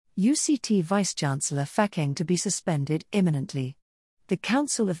UCT Vice-Chancellor Phakeng to be suspended imminently. The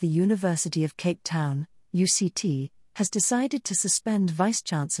Council of the University of Cape Town, UCT, has decided to suspend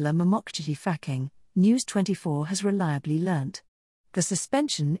Vice-Chancellor Momokgethi Phakeng, News 24 has reliably learnt. The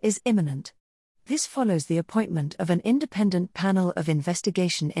suspension is imminent. This follows the appointment of an independent panel of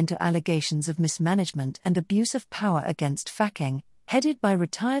investigation into allegations of mismanagement and abuse of power against Phakeng, headed by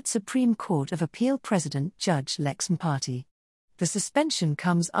retired Supreme Court of Appeal President Judge Lex Mpati. The suspension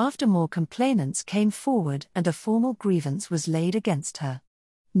comes after more complainants came forward and a formal grievance was laid against her.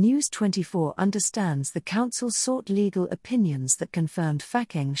 News 24 understands the council sought legal opinions that confirmed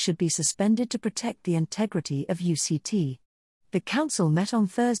Phakeng should be suspended to protect the integrity of UCT. The council met on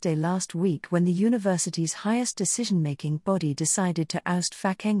Thursday last week when the university's highest decision-making body decided to oust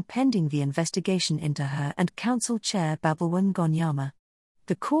Phakeng pending the investigation into her and council chair Babelwon Gonyama.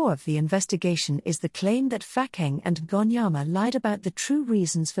 The core of the investigation is the claim that Phakeng and Gonyama lied about the true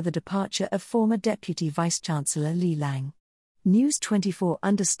reasons for the departure of former Deputy Vice-Chancellor Li Lang. News 24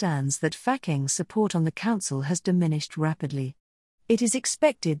 understands that Phakeng's support on the council has diminished rapidly. It is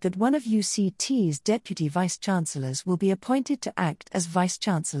expected that one of UCT's deputy vice-chancellors will be appointed to act as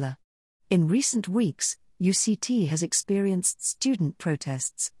vice-chancellor. In recent weeks, UCT has experienced student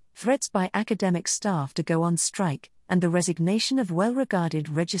protests, threats by academic staff to go on strike, and the resignation of well-regarded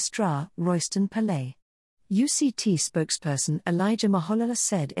registrar Royston Pillay. UCT spokesperson Elijah Maholala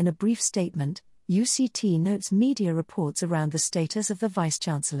said in a brief statement, UCT notes media reports around the status of the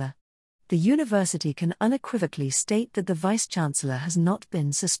vice-chancellor. The university can unequivocally state that the vice-chancellor has not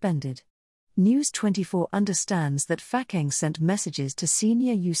been suspended. News 24 understands that Phakeng sent messages to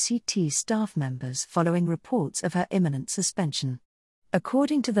senior UCT staff members following reports of her imminent suspension.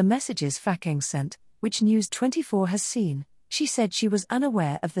 According to the messages Phakeng sent, which News 24 has seen, she said she was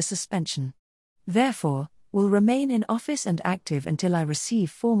unaware of the suspension. Therefore, will remain in office and active until I receive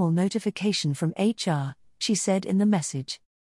formal notification from HR, she said in the message.